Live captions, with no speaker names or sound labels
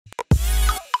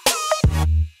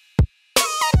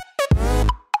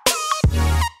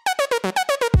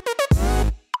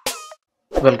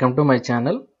Welcome to my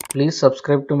channel. Please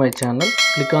subscribe to my channel.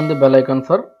 Click on the bell icon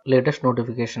for latest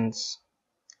notifications.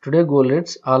 Today gold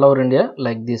rates all over India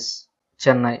like this.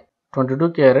 Chennai 22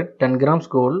 carat 10 grams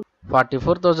gold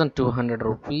 44,200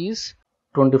 rupees.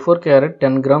 24 carat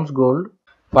 10 grams gold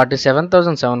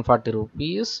 47,740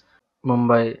 rupees.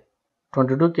 Mumbai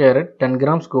 22 carat 10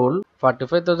 grams gold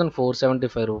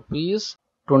 45,475 rupees.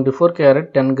 24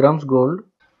 carat 10 grams gold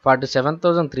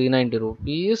 47,390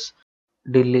 rupees.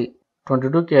 Delhi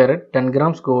 22 carat 10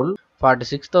 grams gold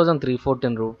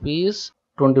 46,314 rupees.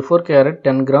 24 carat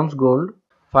 10 grams gold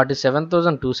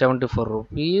 47,274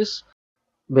 rupees.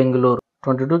 Bengalure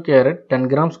 22 carat 10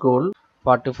 grams gold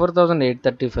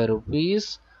 44,835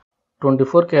 rupees.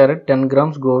 24 carat 10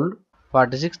 grams gold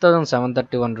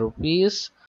 46,731 rupees.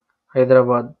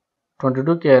 Hyderabad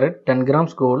 22 carat 10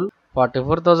 grams gold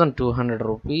 44,200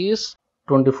 rupees.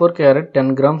 24 carat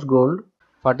 10 grams gold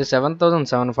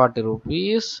 47,740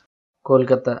 rupees.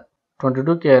 Kolkata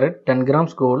 22 carat 10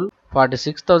 grams gold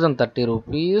 46,030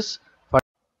 rupees.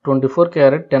 24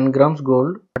 carat 10 grams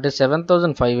gold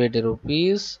 47,580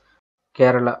 rupees.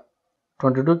 Kerala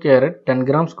 22 carat 10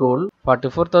 grams gold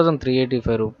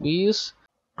 44,385 rupees.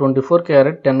 24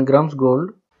 carat 10 grams gold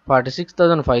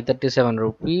 46,537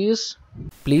 rupees.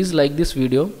 Please like this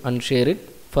video and share it.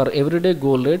 For everyday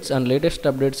gold rates and latest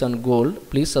updates on gold,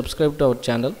 please subscribe to our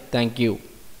channel. Thank you.